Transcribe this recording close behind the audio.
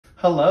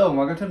Hello, and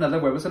welcome to another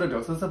episode of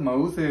Doses of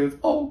Moses.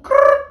 Oh,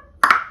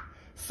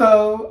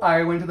 so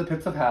I went to the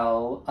pits of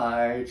hell.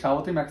 I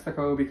traveled through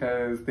Mexico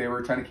because they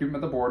were trying to keep him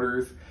at the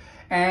borders.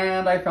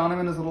 And I found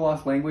him in his little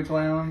lost language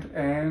land,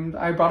 and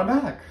I brought him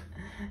back.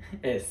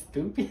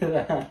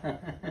 Estúpida.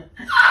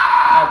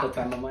 At the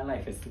time of my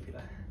life, estúpida.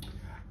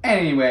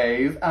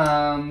 Anyways,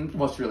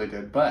 well, she really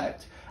did,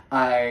 but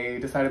I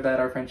decided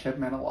that our friendship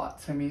meant a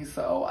lot to me,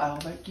 so I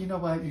was like, you know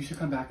what, you should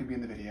come back and be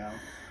in the video.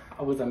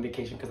 I was on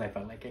vacation because I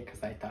felt like it,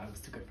 because I thought it was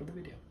too good for the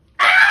video.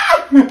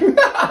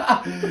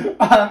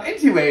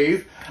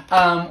 Anyways,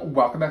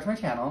 welcome back to my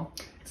channel.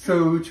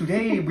 So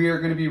today we are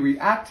going to be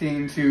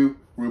reacting to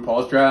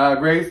Rupaul's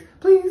Drag Race.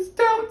 Please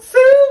don't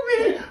sue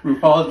me.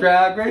 Rupaul's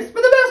Drag Race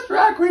for the best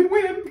drag queen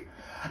win.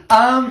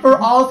 For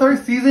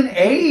All-Stars Season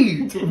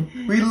 8.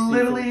 We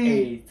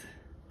literally...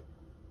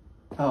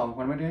 Oh,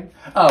 what am I doing?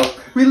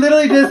 Oh, we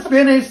literally just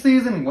finished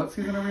season... What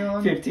season are we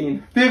on?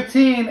 15.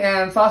 15,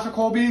 and Sasha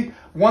Colby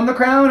won the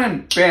crown,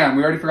 and bam,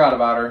 we already forgot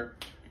about her.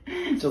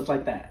 Just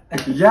like that.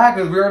 Yeah,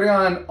 because we're already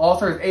on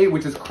All-Stars 8,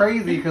 which is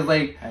crazy, because,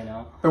 like... I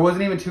know. There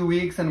wasn't even 2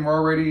 weeks, and we're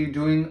already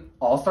doing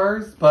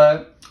All-Stars,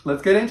 but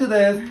let's get into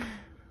this.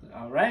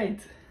 All right.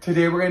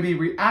 Today we're going to be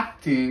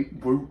reacting...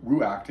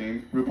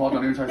 RuPaul,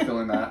 don't even start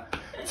stealing that.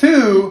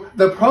 To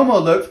the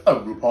promo looks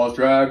of RuPaul's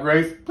Drag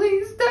Race.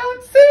 Please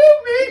don't sue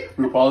me.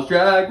 RuPaul's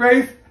Drag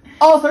Race.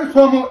 All-Stars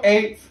promo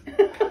 8.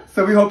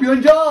 So we hope you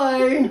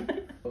enjoy.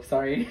 Oh,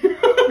 sorry.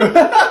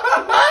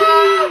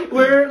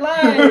 We're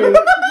live.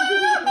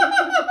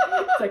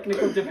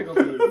 Technical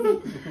difficulties.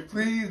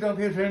 Please don't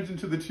pay attention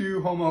to the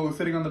two homos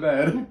sitting on the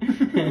bed.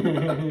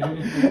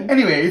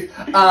 Anyways,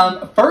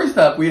 first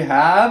up we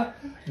have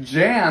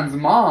Jan's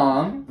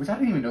mom, which I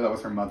didn't even know that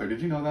was her mother.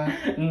 Did you know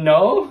that?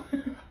 No.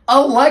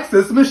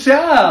 Alexis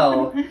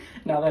Michelle.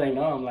 Now that I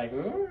know, I'm like,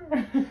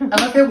 And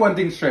let's get one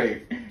thing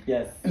straight.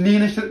 Yes.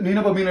 Nina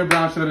Bobina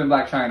Brown should have been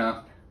Black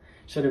China.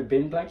 Should have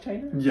been Black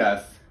China?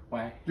 Yes.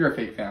 Why? You're a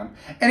fake fan.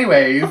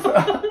 Anyways, let's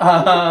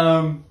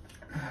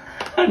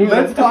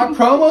talk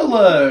promo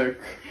look.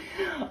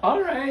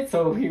 All right,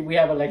 so we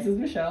have Alexis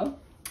Michelle.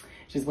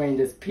 She's wearing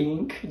this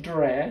pink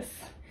dress.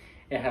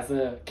 It has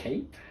a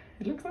cape,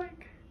 it looks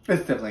like.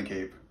 It's definitely a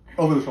cape.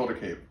 Over the shoulder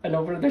cape. An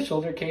over the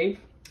shoulder cape.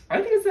 I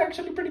think it's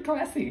actually pretty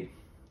classy.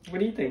 What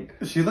do you think?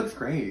 She looks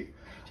great.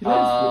 She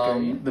does look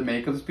great. The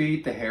makeup's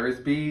beat, the hair is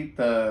beat,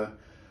 the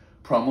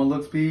promo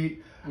looks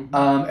beat.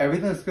 Mm-hmm.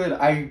 Everything is good.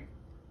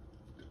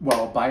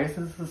 Well,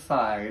 biases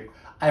aside,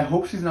 I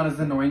hope she's not as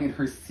annoying in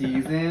her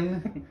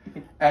season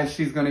as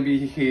she's going to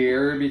be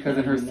here, because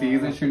in her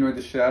season she annoyed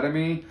the shit out of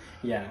me.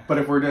 Yeah. But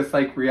if we're just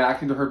like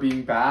reacting to her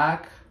being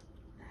back,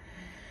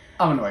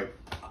 I'm annoyed.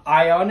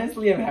 I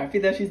honestly am happy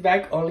that she's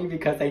back, only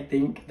because I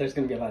think there's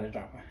going to be a lot of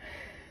drama.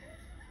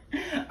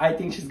 I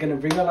think she's going to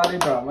bring a lot of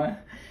drama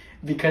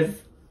because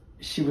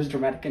she was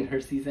dramatic in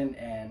her season,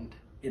 and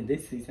in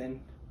this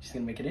season she's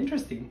going to make it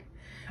interesting.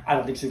 I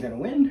don't think she's going to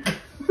win.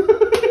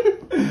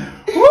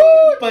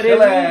 Woo, but it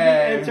will be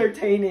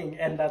entertaining,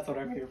 and that's what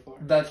I'm here for.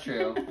 That's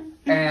true.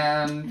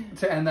 And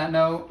to end that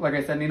note, like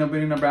I said, Nina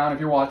Brown, if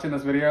you're watching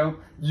this video,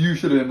 you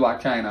should have been Black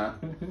China.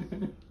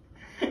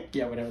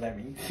 Yeah, whatever that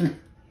means.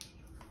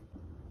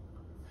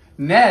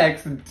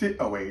 Next,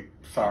 oh wait,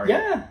 sorry.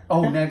 Yeah.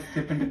 Oh, next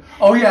dip into.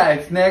 Oh yeah,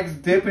 it's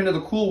next dip into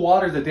the cool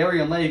waters of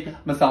Darien Lake.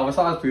 Massage,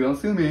 please don't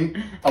sue me.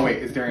 Oh wait,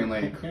 it's Darien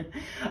Lake.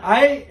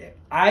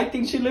 I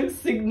think she looks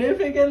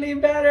significantly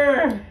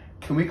better.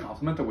 Can we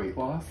compliment the weight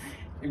loss?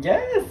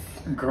 Yes.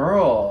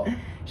 Girl.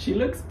 She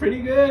looks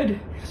pretty good.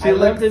 I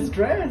love this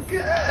dress.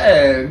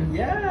 Good.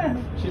 Yeah,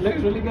 she looks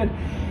really good.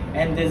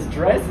 And this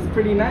dress is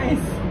pretty nice.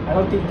 I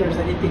don't think there's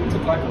anything to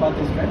talk about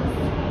this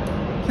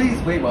dress.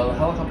 Please wait while the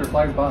helicopter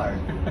flies by.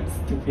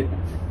 Stupid.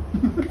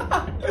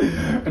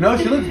 No,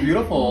 she looks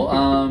beautiful.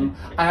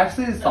 I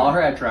actually saw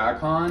her at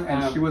DragCon,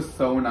 and she was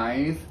so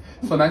nice.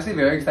 So I'm actually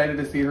very excited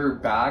to see her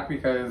back,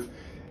 because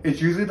it's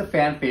usually the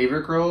fan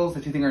favorite girls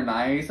that you think are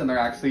nice and they're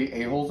actually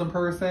a-holes in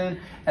person.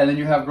 And then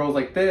you have girls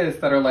like this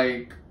that are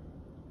like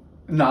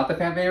not the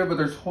fan favorite, but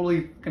they're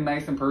totally fucking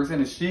nice in person.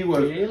 And she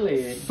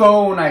was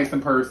so nice in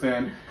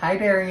person. Hi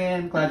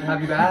Darian, glad to have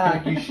you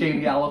back, you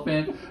shady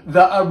elephant.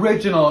 The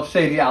original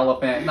shady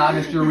elephant, not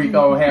Miss Eureka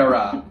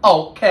O'Hara.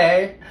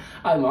 Okay.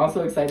 I'm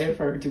also excited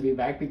for her to be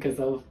back because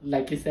of,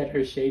 like you said,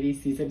 her shady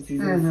season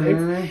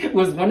 6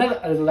 was one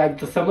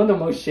of some of the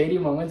most shady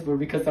moments were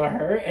because of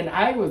her, and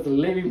I was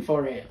living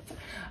for it.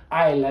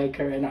 I like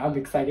her, and I'm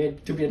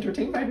excited to be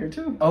entertained by her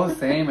too. Oh,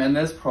 same. And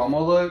this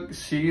promo look,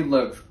 she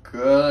looks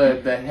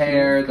good. The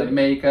hair, the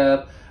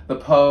makeup, the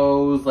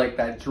pose, like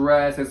that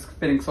dress is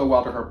fitting so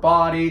well to her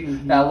body.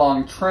 That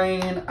long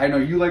train. I know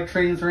you like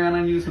trains around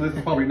on you, so this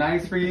is probably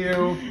nice for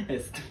you.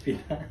 It's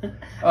stupid.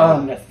 I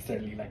don't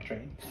necessarily like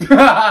trains.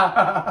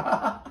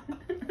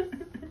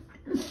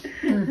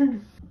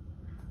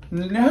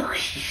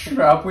 Next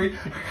up, we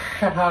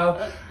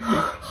have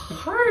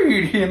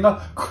Heidi in the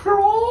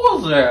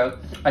closet.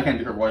 I can't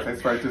do her voice. I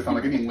swear I just sound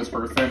like an English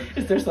person.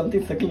 Is there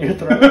something stuck in your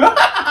throat?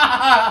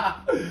 I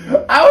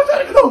was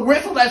trying to do the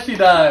whistle that she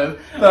does.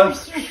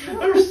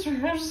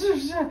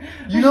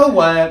 You know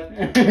what?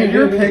 In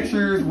your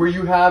pictures where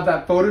you have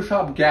that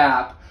Photoshop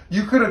gap,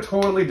 you could have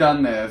totally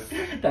done this.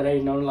 That I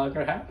no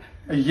longer have?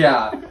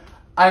 Yeah.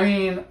 I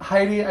mean,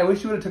 Heidi, I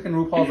wish you would have taken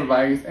RuPaul's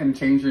advice and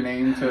changed your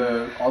name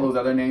to all those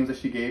other names that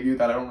she gave you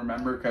that I don't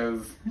remember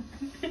because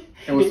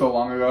it was so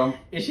long ago.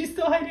 Is she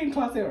still hiding in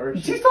closet or?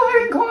 She's still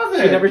hiding in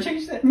closet. She never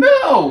changed it?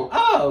 No!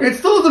 Oh! It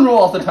still doesn't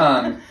roll off the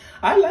tongue.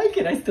 I like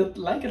it. I still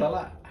like it a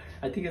lot.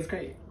 I think it's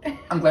great.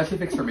 I'm glad she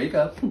fixed her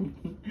makeup.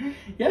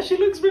 Yeah, she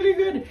looks really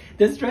good.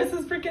 This dress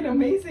is freaking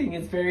amazing.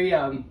 It's very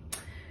You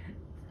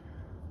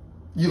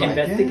like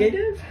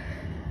investigative. It?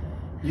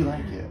 You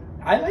like it?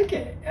 I like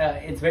it.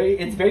 It's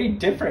very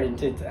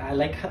different. I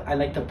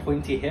like the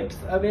pointy hips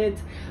of it.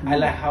 I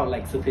like how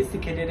like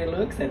sophisticated it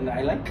looks, and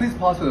I like. Please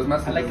pause for this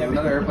message. I like There's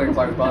another airplane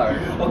flies by.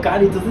 Oh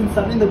God, it doesn't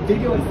sound in the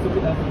video. It's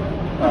stupid.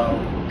 Oh,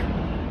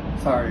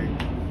 sorry.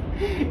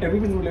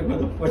 Everyone's like,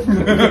 what the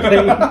fuck?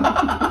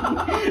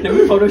 Let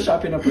me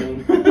Photoshop in a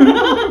plane.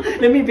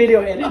 Let me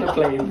video edit a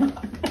plane.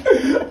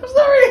 I'm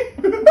sorry.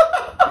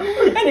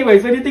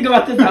 Anyways, what do you think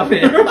about this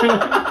outfit?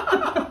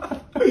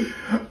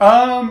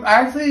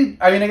 Actually,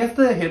 I mean, I guess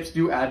the hips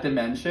do add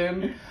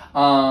dimension.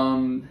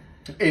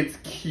 It's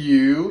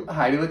cute.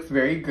 Heidi looks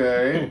very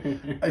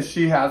good.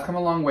 She has come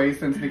a long way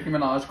since Nicki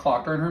Minaj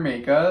clocked her in her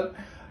makeup.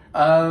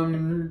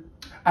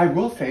 I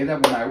will say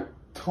that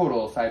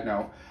total side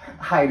note,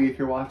 Heidi, if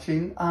you're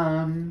watching,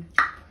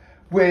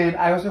 when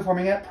I was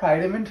performing at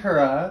Pride in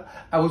Ventura,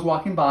 I was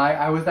walking by,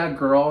 I was that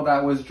girl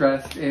that was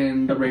dressed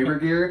in the raver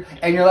gear,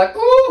 and you're like,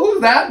 ooh,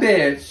 who's that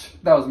bitch?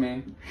 That was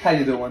me. How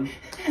you doing?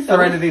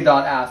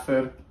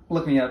 Serenity.acid.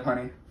 Look me up,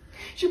 honey.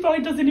 She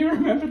probably doesn't even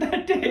remember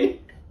that day.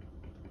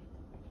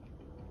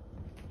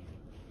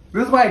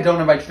 This is why I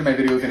don't invite you to my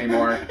videos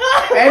anymore.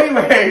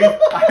 Anyways,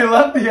 I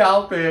love the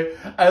outfit.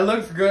 It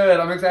looks good.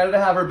 I'm excited to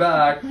have her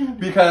back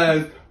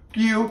because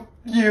I'm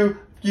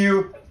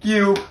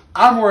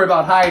worried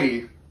about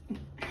Heidi.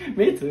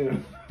 Me too.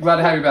 Glad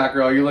to have you back,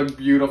 girl. You look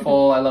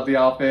beautiful. I love the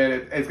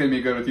outfit. It's going to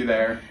be good with you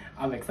there.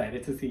 I'm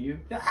excited to see you.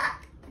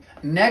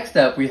 Next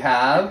up, we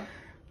have...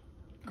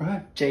 Go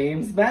ahead.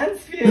 James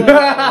Mansfield.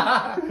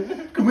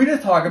 Can we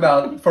just talk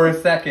about, for a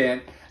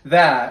second,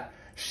 that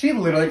she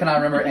literally cannot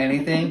remember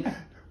anything.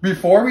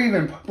 Before we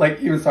even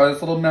started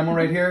this little memo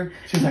right here,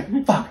 she's like,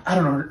 fuck, I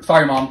don't know her...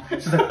 Sorry, Mom.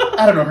 She's like,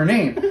 I don't know her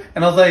name.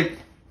 And I was like...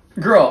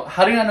 Girl,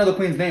 how do you not know the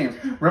queen's names?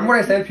 Remember what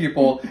I said,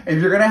 people?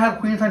 If you're gonna have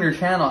queens on your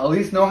channel, at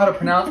least know how to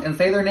pronounce and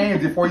say their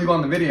names before you go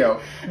on the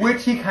video.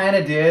 Which he kind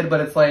of did,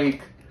 but it's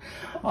like...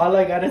 All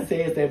I gotta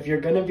say is that if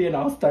you're gonna be an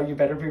all-star, you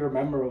better be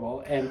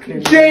memorable. And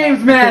clearly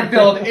James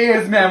Mansfield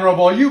is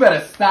memorable. You better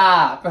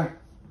stop.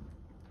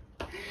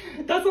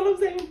 That's what I'm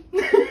saying.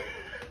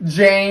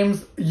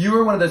 James, you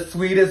were one of the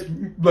sweetest,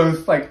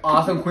 most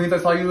awesome queens. I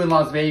saw you in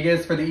Las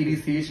Vegas for the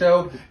EDC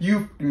show.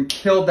 You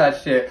killed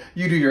that shit.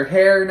 You do your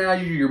hair now,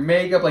 you do your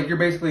makeup, you're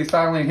basically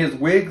styling his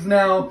wigs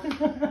now.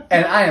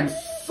 And I am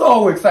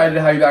so excited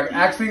to have you back.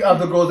 Actually, of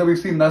the girls that we've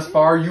seen thus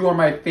far, you are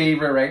my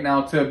favorite right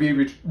now to be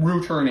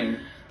returning.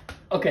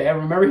 Okay, I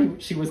remember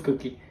she was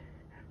kooky.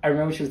 I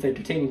remember she was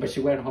entertaining, but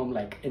she went home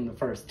in the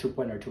first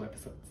 1 or 2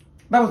 episodes.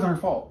 That wasn't her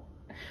fault.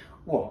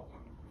 Well.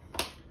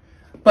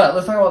 But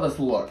let's talk about this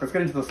look. Let's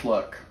get into this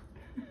look.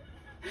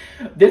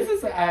 This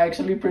is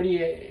actually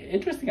pretty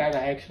interesting. I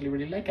actually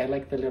really like it. I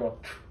like the little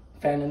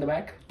fan in the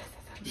back.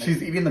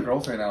 She's eating the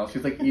girls right now.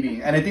 She's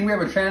eating. And I think we have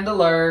a trend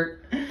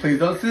alert. Please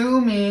don't sue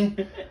me.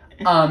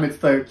 It's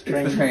the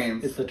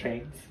trains. It's the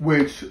trains.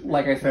 Which,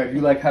 like I said,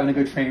 you like having a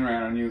good train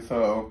ride on you,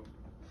 so...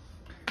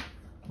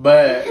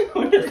 But...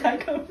 Where does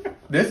that come from?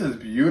 This is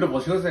beautiful.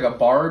 She looks like a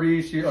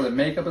Barbie. The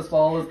makeup is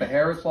flawless. The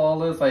hair is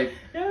flawless.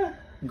 Yeah.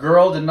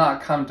 Girl did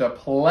not come to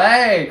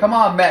play. Come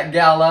on, Met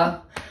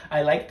Gala.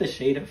 I like the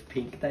shade of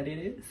pink that it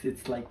is.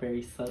 It's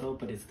very subtle,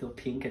 but it's still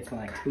pink. It's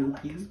not too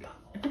pink.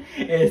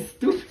 It's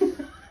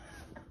stupid.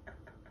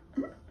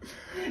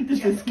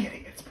 Just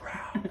kidding, it's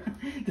brown.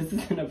 This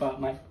isn't about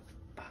my...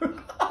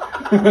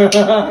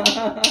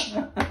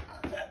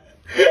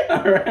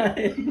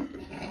 Alright.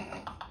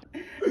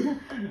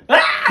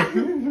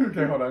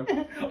 Okay, hold on.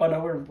 Oh no,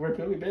 we're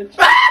Philly, bitch.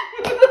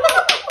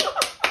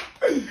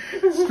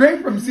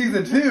 Straight from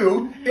season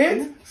 2,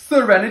 it's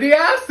Serenity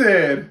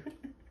Acid.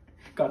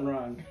 Gone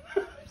wrong.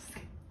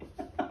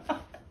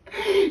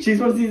 She's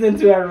from season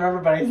 2, I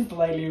remember, but I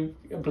slightly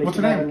What's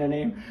her her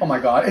name. Oh my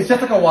god, it's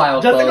Jessica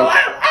Wilde. Jessica Wilde!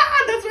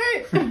 Ah, that's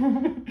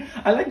right!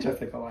 I like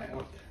Jessica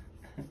Wilde.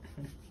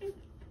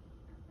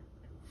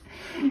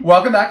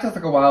 Welcome back,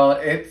 Jessica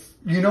Wilde.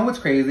 You know what's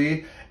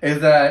crazy? Is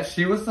that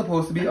she was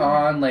supposed to be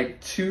on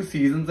 2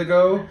 seasons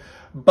ago,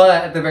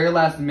 but at the very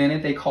last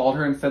minute they called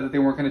her and said that they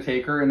weren't going to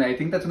take her, and I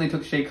think that's when they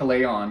took Shea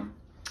Coulee on.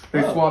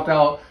 They swapped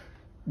out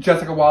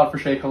Jessica Wilde for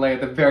Shea Coulee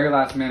at the very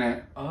last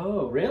minute.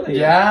 Oh, really?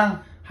 Yeah.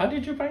 How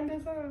did you find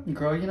this out?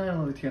 Girl, you know I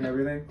know the tea and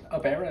everything.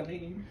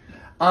 Apparently.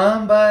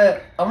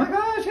 But, oh my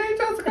gosh, hey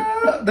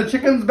Jessica! The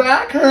chicken's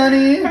back,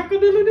 honey!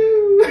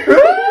 Cock-a-doodle-doo!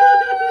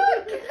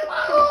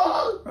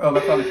 Oh,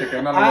 that's not a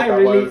chicken. I don't know I what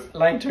that really was.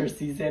 liked her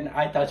season.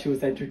 I thought she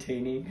was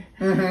entertaining.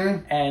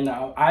 Mm-hmm. And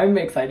I'm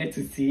excited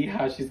to see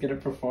how she's going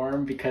to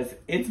perform because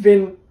it's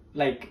been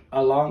like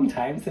a long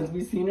time since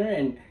we've seen her.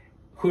 And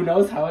who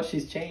knows how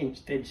she's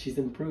changed and she's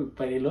improved.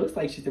 But it looks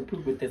like she's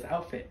improved with this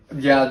outfit.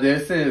 Yeah,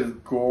 this is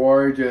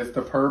gorgeous.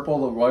 The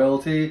purple, the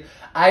royalty.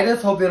 I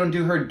just hope they don't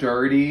do her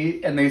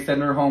dirty and they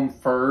send her home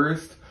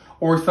first.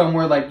 Or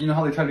somewhere like, you know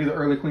how they try to do the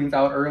early queens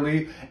out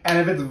early? And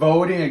if it's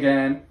voting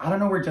again, I don't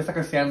know where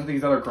Jessica stands with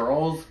these other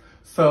girls.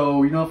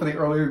 So, you know, for the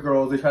earlier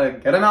girls, they try to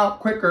get them out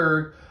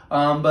quicker.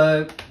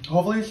 But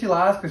hopefully she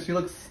lasts because she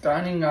looks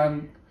stunning.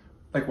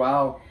 Like,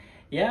 wow.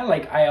 Yeah,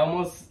 like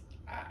I'm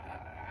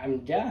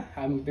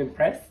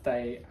impressed.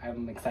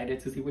 I'm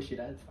excited to see what she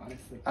does,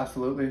 honestly.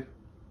 Absolutely.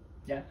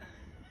 Yeah.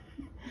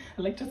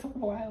 I like Jessica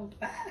Wild.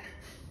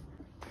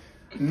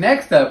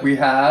 Next up, we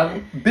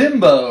have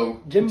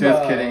Bimbo. Jimbo.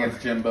 Just kidding, it's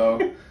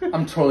Jimbo.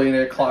 I'm totally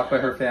gonna get clocked by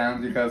her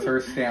fans because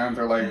her stands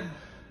are like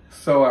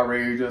so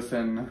outrageous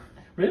and.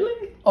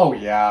 Really? Oh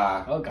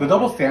yeah. Oh, God. The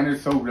double standard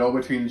is so real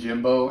between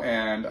Jimbo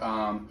and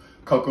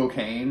Coco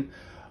Kane.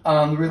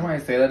 The reason why I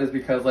say that is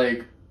because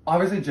like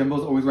obviously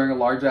Jimbo's always wearing a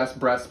large ass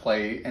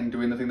breastplate and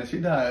doing the thing that she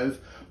does,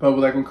 but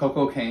like when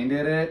Coco Kane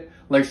did it,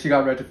 like she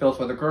got red to fill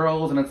for the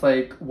girls, and it's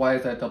like, why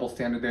is that double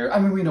standard there? I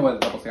mean, we know why the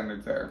double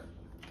standard's there.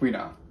 We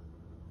know.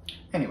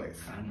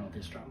 Anyways. I don't know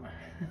this drama.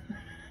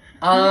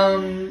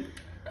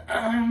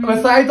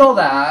 Besides all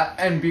that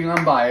and being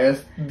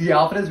unbiased, the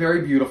outfit is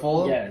very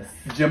beautiful. Yes.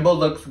 Jimbo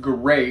looks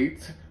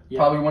great. Yeah.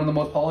 Probably one of the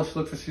most polished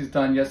looks that she's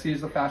done. Yes,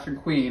 she's a fashion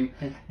queen.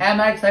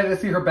 Am I excited to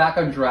see her back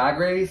on Drag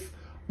Race?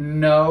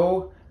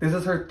 No. This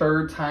is her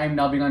third time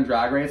now being on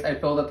Drag Race. I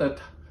feel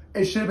that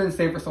it should have been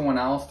saved for someone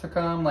else to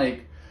come.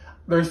 Like,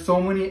 there's so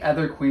many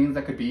other queens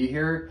that could be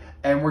here,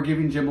 and we're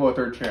giving Jimbo a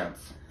third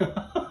chance.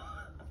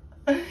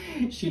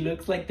 She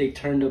looks like they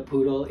turned a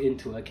poodle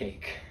into a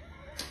cake.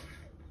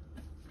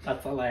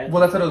 That's all I had.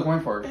 Well, that's what I was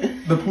going for.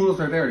 The poodles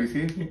are there, you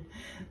see?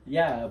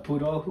 Yeah, a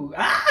poodle who...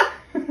 Ah!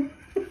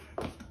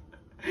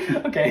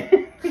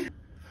 Okay.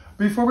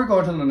 Before we go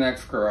into the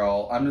next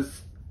girl, I'm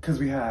just... Because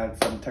we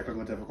had some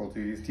technical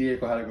difficulties.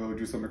 Diego had to go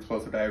do some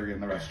explosive diarrhea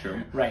in the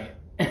restroom. Right.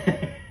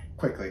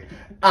 Quickly.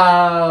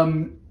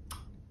 Like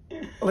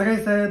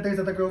I said, there's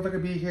other girls that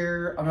could be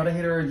here. I'm not a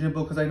hater of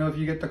Jimbo because I know if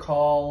you get the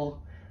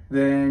call,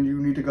 then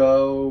you need to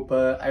go.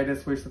 But I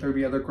just wish that there would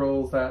be other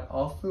girls that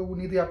also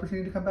need the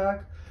opportunity to come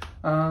back.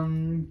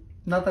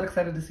 Not that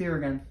excited to see her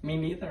again. Me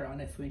neither,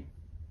 honestly.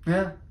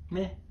 Yeah.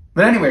 Meh.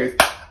 But anyways,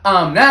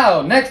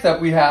 now, next up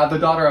we have the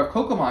daughter of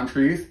Coco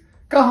Montrese,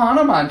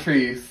 Kahana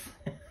Montrese.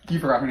 You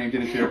forgot her name,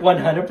 didn't you?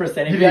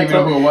 100%. You didn't even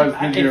know who it was,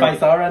 did you? If I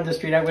saw her on the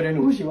street, I wouldn't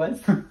know who she was.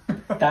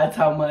 That's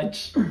how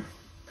much.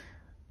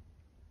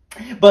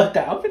 But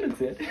the outfit looks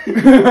good.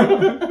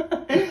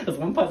 That's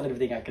one positive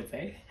thing I could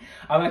say.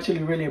 I'm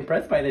actually really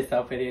impressed by this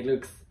outfit.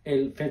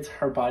 It fits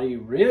her body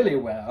really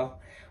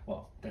well.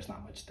 Well, there's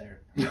not much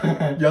there. Yeah,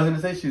 I was gonna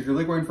say she's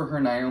really going for her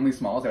Naomi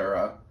Smalls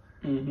era.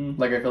 Mm-hmm.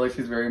 Like I feel like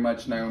she's very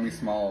much Naomi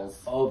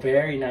Smalls. Oh,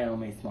 very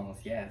Naomi Smalls.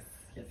 Yes.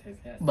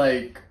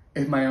 Like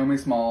if Naomi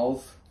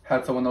Smalls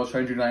had someone that was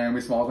trying to do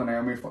Naomi Smalls when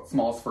Naomi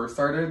Smalls first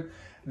started,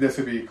 this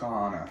would be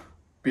Kahana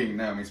being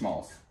Naomi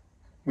Smalls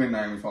when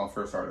Naomi Smalls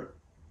first started.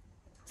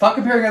 Stop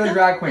comparing other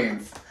drag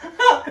queens.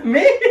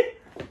 Me?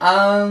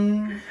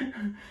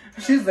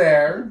 She's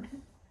there.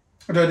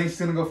 Do I think she's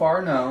gonna go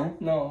far? No.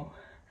 No.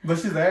 But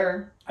she's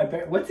there. I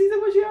bet. What season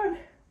was she on?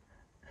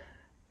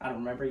 I don't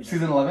remember either.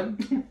 Season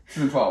 11?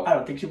 Season 12. I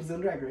don't think she was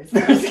in Drag Race.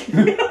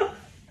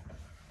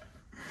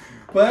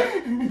 But,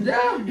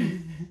 yeah.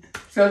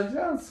 See how she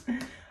does.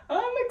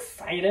 I'm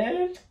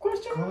excited.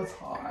 Question Girl, mark? it's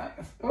hot.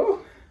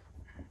 Oh.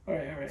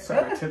 Alright.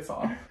 Sorry, my tits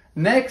off.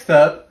 Next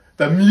up,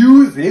 the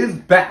Muse is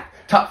back.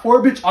 Top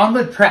 4 bitch on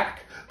the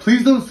track.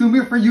 Please don't sue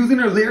me for using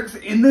her lyrics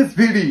in this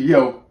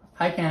video.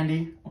 Hi,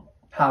 Candy.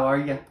 How are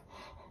ya?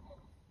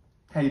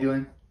 How you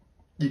doing?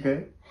 You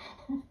good?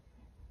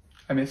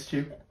 I missed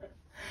you.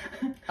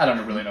 I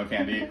don't really know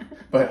Candy,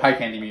 but hi,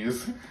 Candy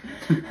Muse.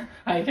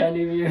 Hi,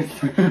 Candy Muse.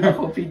 I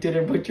hope he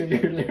didn't butcher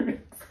your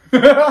lyrics.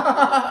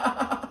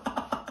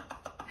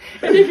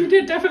 And if you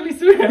did, definitely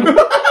sue him.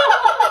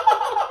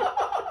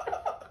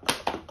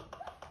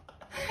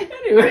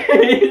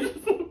 Anyways,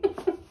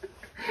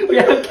 we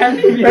have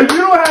Candy Muse. If you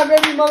don't have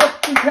any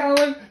motherfucking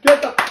talent,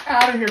 get the f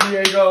out of here,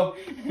 Diego.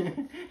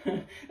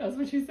 That's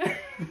what she said.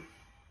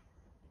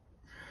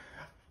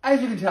 As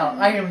you can tell,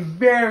 I am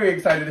very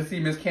excited to see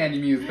Miss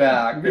Candy Muse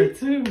back. Me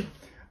too.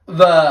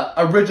 The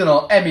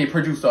original Emmy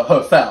producer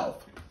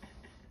herself.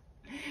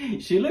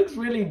 She looks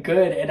really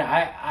good, and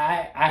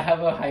I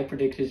have a high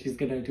prediction she's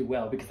gonna do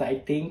well because I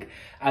think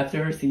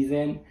after her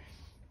season,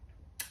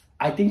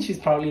 I think she's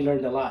probably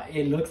learned a lot.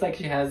 It looks like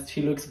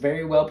she looks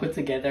very well put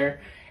together,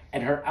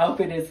 and her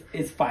outfit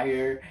is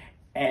fire,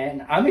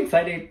 and I'm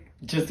excited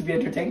just to be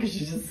entertained because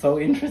she's just so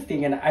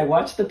interesting. And I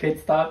watched the pit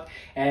stop,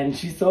 and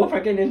she's so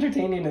freaking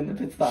entertaining in the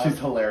pit stop. She's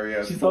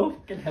hilarious. She's so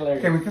freaking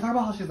hilarious. Okay, we can talk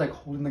about how she's like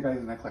holding the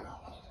guy's neck like.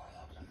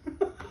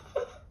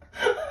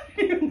 I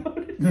didn't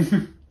notice.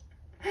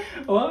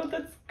 Well,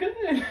 that's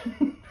good.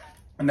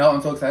 No,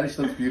 I'm so excited.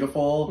 She looks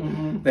beautiful.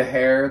 Mm-hmm. The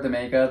hair, the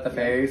makeup, the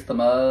face, the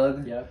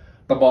mug, Yep.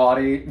 the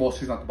body. Well,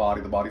 she's not the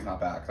body. The body's not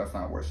back. That's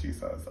not what she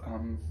says.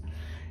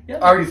 Yeah.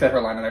 I already said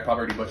her line and I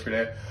probably already butchered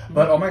it.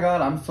 But oh my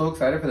god, I'm so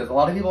excited for this. A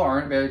lot of people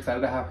aren't very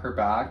excited to have her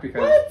back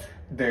because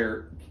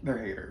they're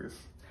haters.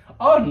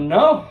 Oh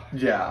no.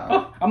 Yeah.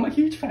 Oh, I'm a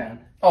huge fan.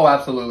 Oh,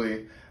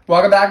 absolutely.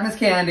 Welcome back, Miss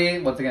Candy.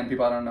 Once again,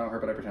 people, I don't know her,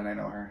 but I pretend I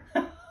know her.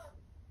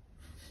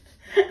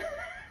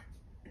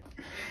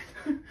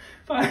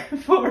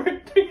 5, 4,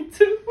 3,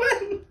 2,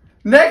 1.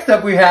 Next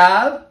up we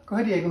have... Go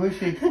ahead, Diego. Who is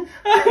she?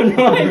 I have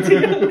no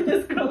idea who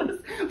this girl is,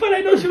 but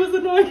I know she was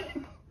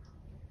annoying.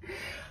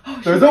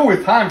 Oh, There's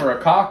always time for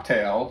a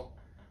cocktail.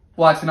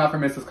 Well, actually, not for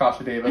Mrs.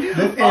 Kasha Davis. This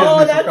is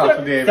oh, Mrs.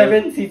 Kasha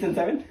Davis. Season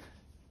 7?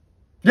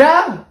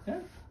 Yeah. Yeah.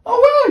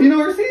 Oh, wow. You know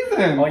her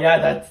season. Oh, yeah,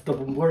 that's the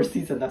worst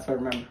season. That's what I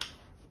remember.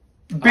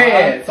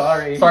 Bitch.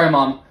 Sorry. Sorry,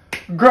 Mom.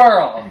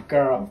 Girl.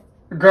 Girl.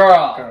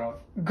 Girl. Girl.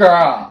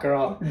 Girl. Girl.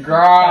 Girl. That's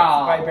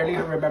why I barely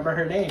remember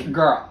her name.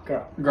 Girl.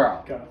 Girl.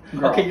 Girl. Girl.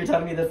 Girl. Okay, you're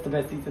telling me that's the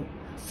best season?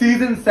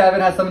 Season 7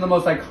 has some of the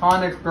most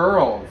iconic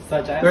girls.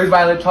 Such as? There's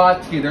Violet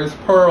Chachki. There's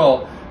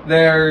Pearl.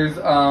 There's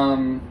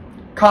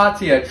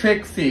Katya,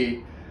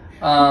 Trixie.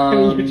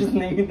 You're just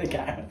naming the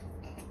cast.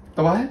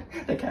 The what?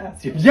 The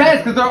cast. Yes,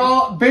 because they're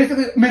all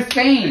basically Miss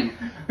Fame.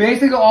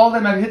 Basically, all of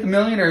them have hit the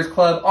Millionaires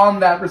Club on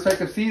that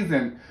respective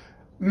season.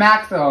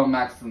 Max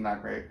isn't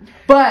that great,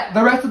 but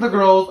the rest of the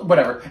girls,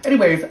 whatever.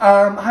 Anyways,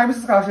 hi,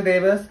 Mrs. Kasha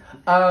Davis.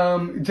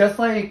 Just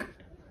like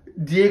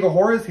Diego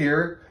Horace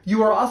here,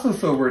 you are also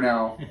sober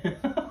now.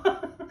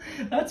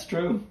 That's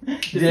true.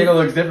 Diego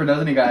looks different,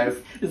 doesn't he, guys?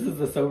 This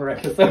is a sober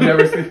episode.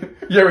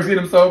 You ever seen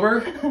him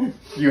sober?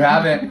 You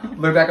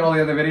haven't. Look back at all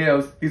the other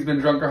videos. He's been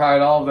drunk or high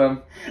at all of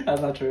them. That's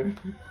not true.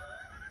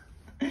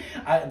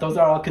 Those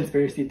are all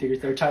conspiracy theories.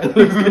 They're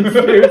childhood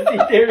conspiracy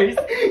theories.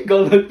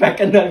 Go look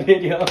back at that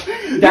video.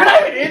 You're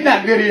not even in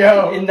that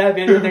video. In that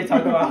video, they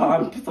talk about how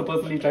I'm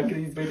supposedly drunk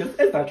in these videos.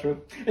 It's not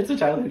true. It's a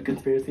childhood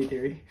conspiracy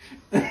theory.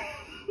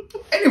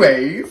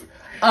 Anyways,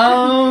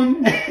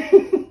 I'm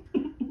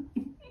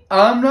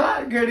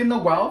not getting the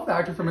wow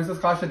factor for Mrs.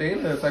 Kasha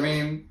Davis. I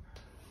mean,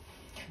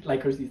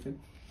 like her season.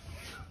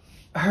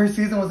 Her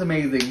season was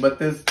amazing, but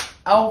this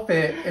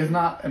outfit is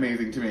not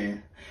amazing to me.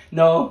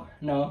 No.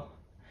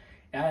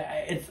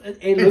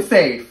 It looks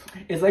safe.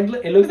 It's like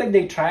it looks like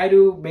they try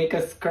to make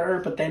a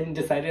skirt, but then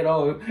decided,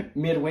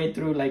 midway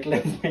through, like,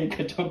 let's make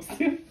a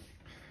jumpsuit.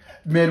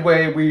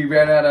 Midway, we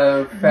ran out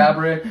of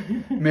fabric.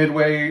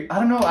 Midway, I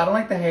don't know. I don't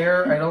like the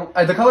hair.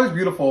 The color is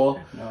beautiful,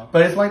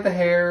 but it's like the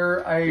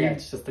hair. Yeah,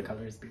 it's just the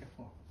color is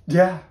beautiful.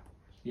 Yeah.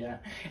 Yeah,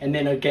 and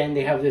then again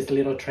they have this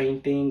little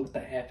train thing. What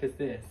the F is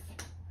this?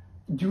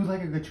 You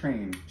like a good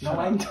train. No,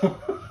 I don't.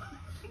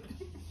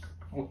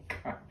 Oh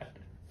God.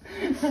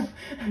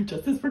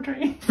 Justice for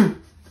train.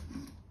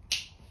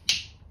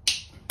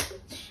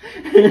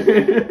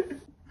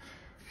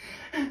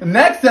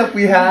 Next up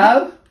we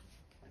have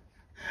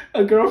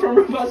a girl from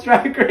RuPaul's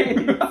Drag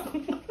Race.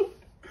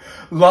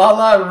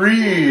 Lala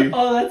Ree.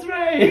 Oh, that's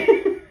right.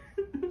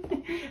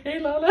 Hey,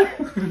 Lala.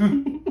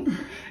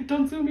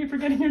 Don't sue me for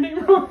getting your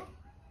name wrong.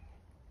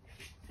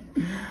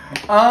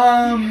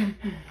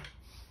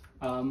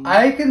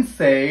 I can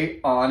say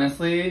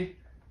honestly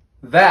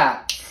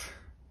that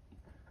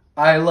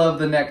I love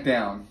the neck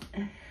down.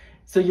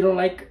 So you don't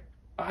like?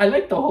 I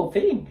like the whole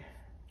thing.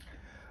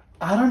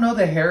 I don't know.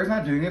 The hair is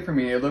not doing it for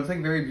me. It looks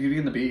like very Beauty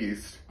and the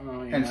Beast.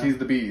 Oh, yeah. And she's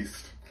the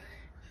Beast.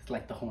 It's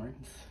like the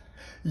horns.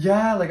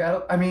 Yeah, like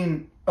I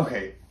mean,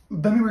 okay.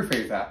 Let me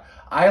rephrase that.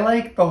 I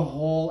like the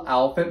whole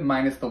outfit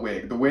minus the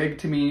wig. The wig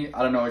to me,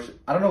 I don't know.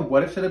 I don't know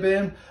what it should have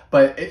been,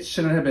 but it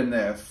shouldn't have been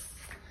this.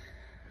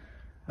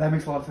 That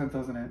makes a lot of sense,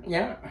 doesn't it?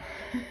 Yeah.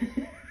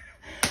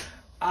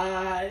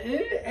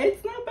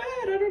 It's not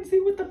bad. I don't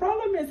see what the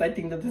problem is. I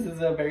think that this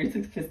is a very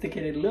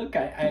sophisticated look.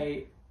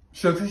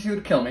 She looks like she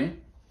would kill me.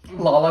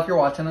 Lala, if you're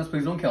watching this,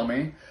 please don't kill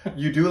me.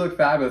 You do look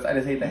fabulous. I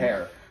just hate the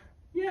hair.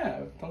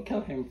 Yeah, don't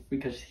kill him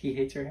because he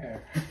hates your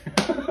hair.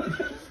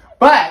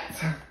 But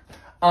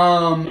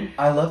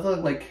I love the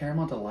like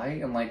caramel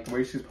delight and like the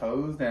way she's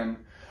posed, and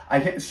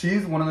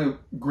she's one of the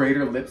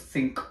greater lip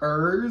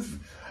syncers.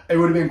 It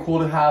would have been cool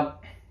to have.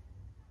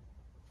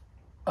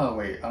 Oh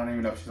wait, I don't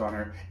even know if she's on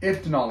here.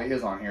 If Denali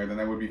is on here, then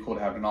it would be cool to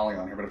have Denali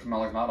on here. But if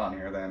Denali's not on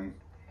here, then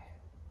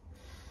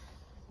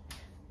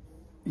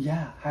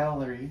yeah. Hi,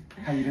 Ollery.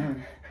 How you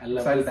doing? I love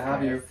Excited to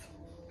have you.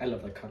 I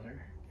love the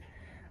color.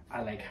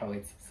 I like how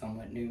it's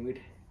somewhat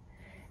nude.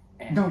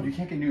 And no, you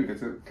can't get nude.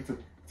 It's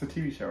a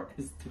TV show.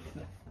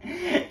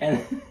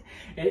 And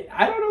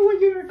I don't know what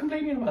you were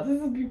complaining about.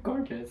 This is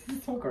gorgeous. This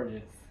is so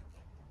gorgeous.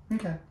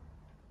 Okay.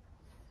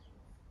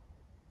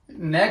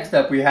 Next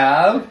up, we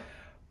have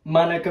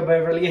Monica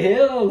Beverly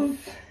Hills.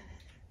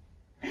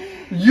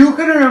 You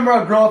can remember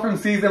a girl from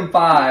season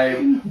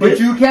 5, but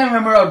you can't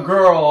remember a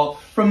girl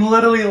from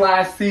literally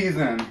last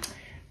season.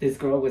 This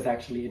girl was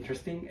actually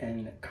interesting,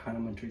 and Kana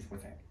Montrese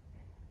wasn't.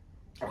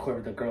 Or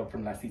whoever the girl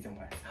from last season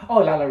was. Oh,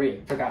 Lala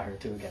Ree. Forgot her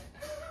too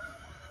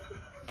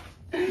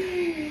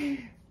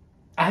again.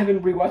 I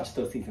haven't rewatched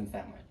those seasons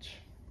that much.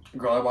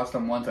 Girl, I watched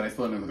them once and I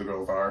still know who the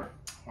girls are.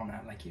 I'm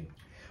not like you.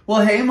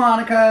 Well, hey,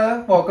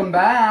 Monica. Welcome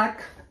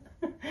back.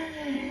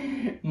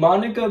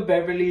 Monica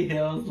Beverly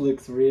Hills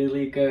looks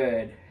really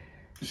good.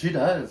 She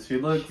does. She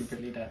looks... She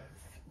really does.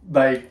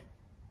 Like,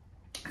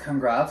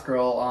 congrats,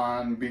 girl,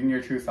 on being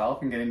your true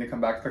self and getting to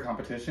come back to the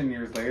competition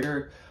years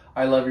later.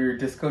 I love your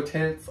disco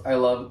tits. I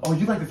love... Oh,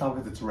 you like this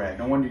outfit because it's red.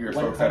 No wonder you're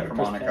so excited for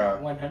Monica.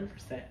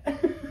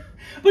 100%.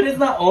 But it's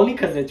not only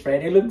because it's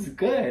red. It looks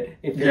good.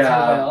 It fits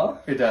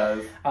well. It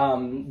does.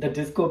 The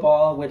disco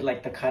ball with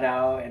like the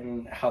cutout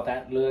and how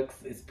that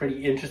looks is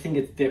pretty interesting.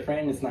 It's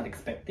different. It's not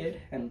expected.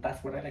 And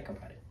that's what I like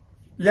about it.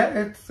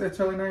 Yeah, it's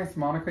really nice.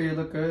 Monica, you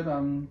look good.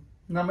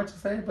 Not much to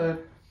say,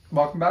 but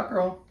welcome back,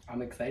 girl.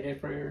 I'm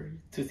excited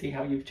to see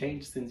how you've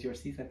changed since your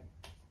season.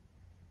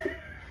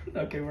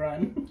 Okay, we're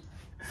on.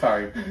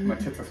 Sorry, my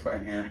tits are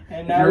sweating here.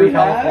 And if now you're we in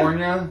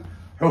California,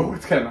 oh,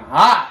 it's getting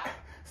hot.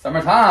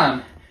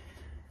 Summertime.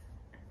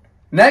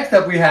 Next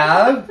up we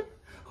have...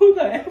 Who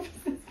the F is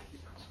this?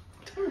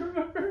 I don't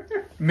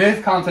remember.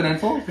 Miss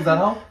Continental. Does that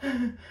help?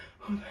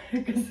 Who the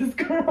heck is this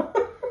girl?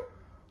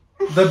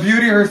 The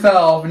beauty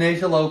herself,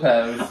 Naysha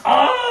Lopez.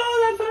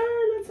 Oh,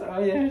 that's her.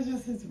 Oh, yeah, it's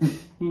just...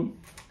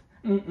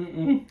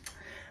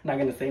 Not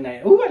gonna say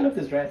night. Ooh, I love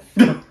this dress.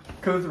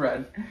 Because it's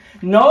red.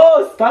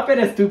 No, stop it,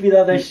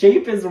 estúpida. The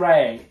shape is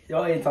right.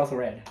 Oh, it's also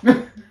red.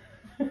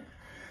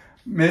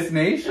 Miss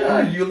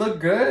Naysha, you look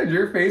good.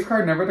 Your face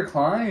card never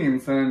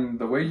declines. And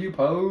the way you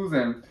pose,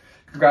 and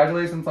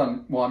congratulations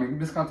on... Well, I mean,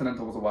 Miss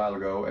Continental was a while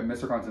ago, and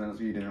Mr.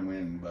 Continental, you didn't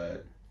win,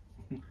 but...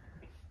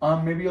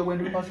 maybe you'll win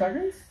RuPaul's Drag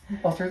Race?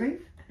 All-Stars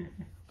 8?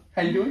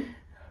 How you doing?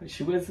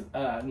 She was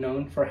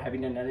known for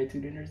having an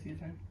attitude in her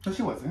season. No,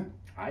 she wasn't.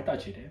 I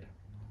thought she did.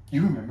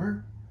 You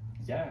remember?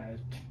 Yeah.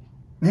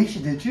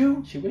 Naysha, did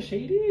you? She was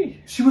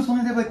shady. She was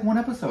only there like one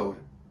episode.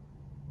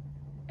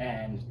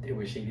 And it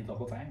was shady the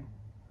whole time.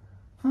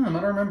 I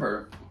don't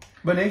remember.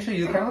 But Naysha,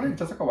 you kind of look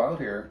just like a wild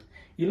hair.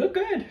 You look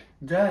good.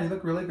 Yeah, you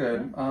look really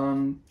good.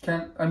 I'm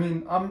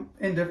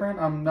indifferent.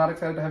 I'm not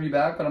excited to have you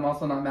back, but I'm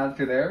also not mad that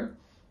you're there.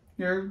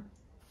 You're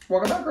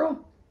welcome back,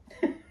 girl.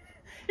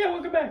 Yeah,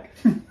 welcome back.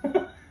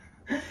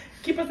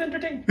 Keep us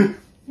entertained.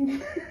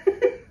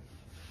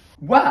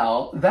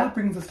 Well, that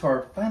brings us to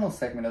our final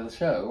segment of the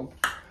show.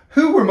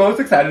 Who we're most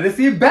excited to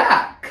see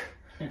back?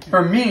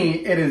 For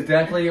me, it is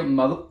definitely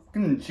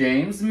motherfucking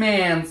James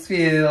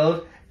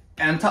Mansfield.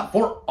 And top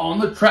 4 on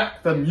the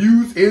track. The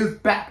Muse is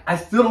back. I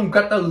still don't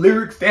got the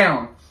lyrics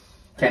down.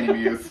 Candy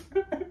Muse.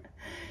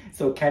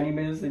 So Candy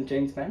Muse and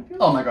James Mansfield?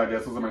 Oh my god,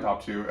 yes, those are my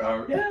top 2.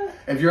 Yeah.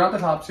 If you're not the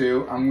top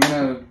 2,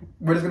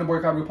 we're just gonna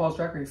boycott RuPaul's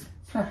Drag Race.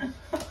 I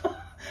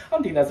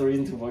don't think that's a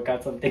reason to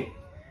boycott something.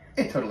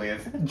 It totally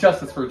is.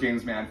 Justice for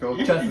James Mansfield.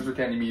 Justice for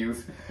Candy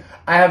Muse.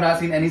 I have not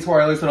seen any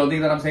spoilers, so don't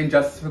think that I'm saying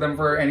justice for them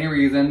for any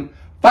reason.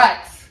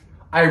 But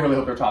I really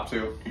hope they're top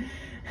 2.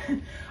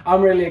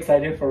 I'm really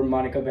excited for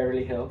Monica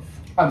Beverly Hills.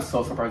 I'm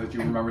so surprised that you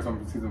remember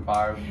something from season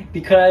 5.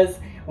 Because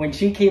when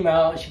she came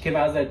out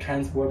as a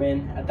trans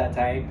woman at that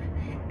time,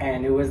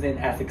 and it wasn't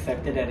as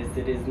accepted as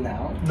it is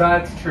now.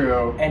 That's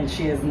true. And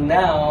she is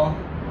now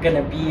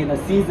gonna be in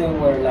a season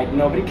where like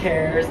nobody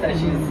cares that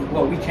she's,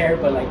 well, we care,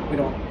 but like we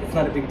don't, it's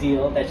not a big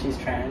deal that she's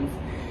trans.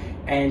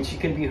 And she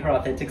can be her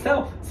authentic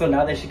self. So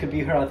now that she could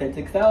be her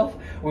authentic self,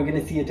 we're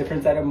gonna see a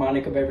different side of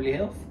Monica Beverly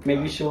Hills.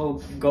 Maybe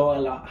she'll go a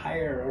lot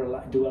higher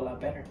or do a lot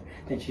better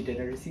than she did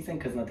her season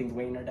because nothing's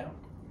weighing her down.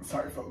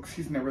 Sorry, folks.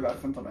 She's never that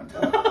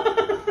sentimental.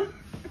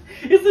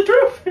 It's the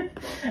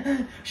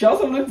truth. She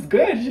also looks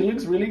good. She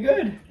looks really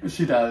good.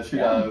 She does. She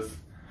does.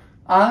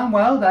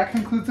 Well, that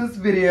concludes this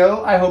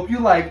video. I hope you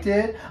liked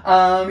it.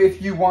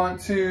 If you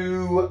want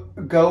to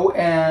go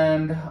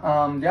and,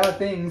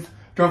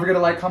 don't forget to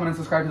like, comment, and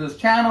subscribe to this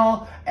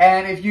channel.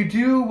 And if you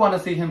do want to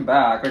see him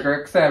back, like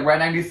Rick said, we're at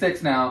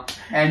 96 now,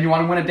 and you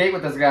want to win a date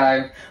with this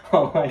guy,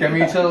 get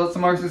me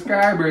some more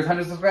subscribers,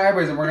 100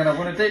 subscribers, and we're going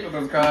to win a date with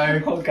this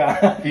guy. Oh,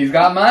 God. He's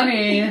got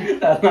money.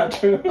 That's not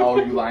true. Oh,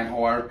 you lying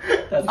whore.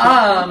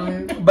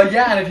 But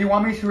yeah, and if you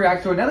want me to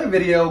react to another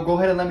video, go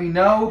ahead and let me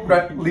know.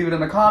 Leave it in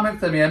the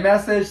comments, send me a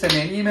message, send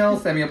me an email,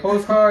 send me a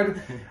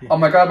postcard. Oh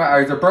my God, my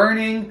eyes are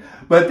burning.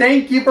 But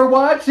thank you for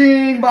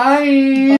watching. Bye.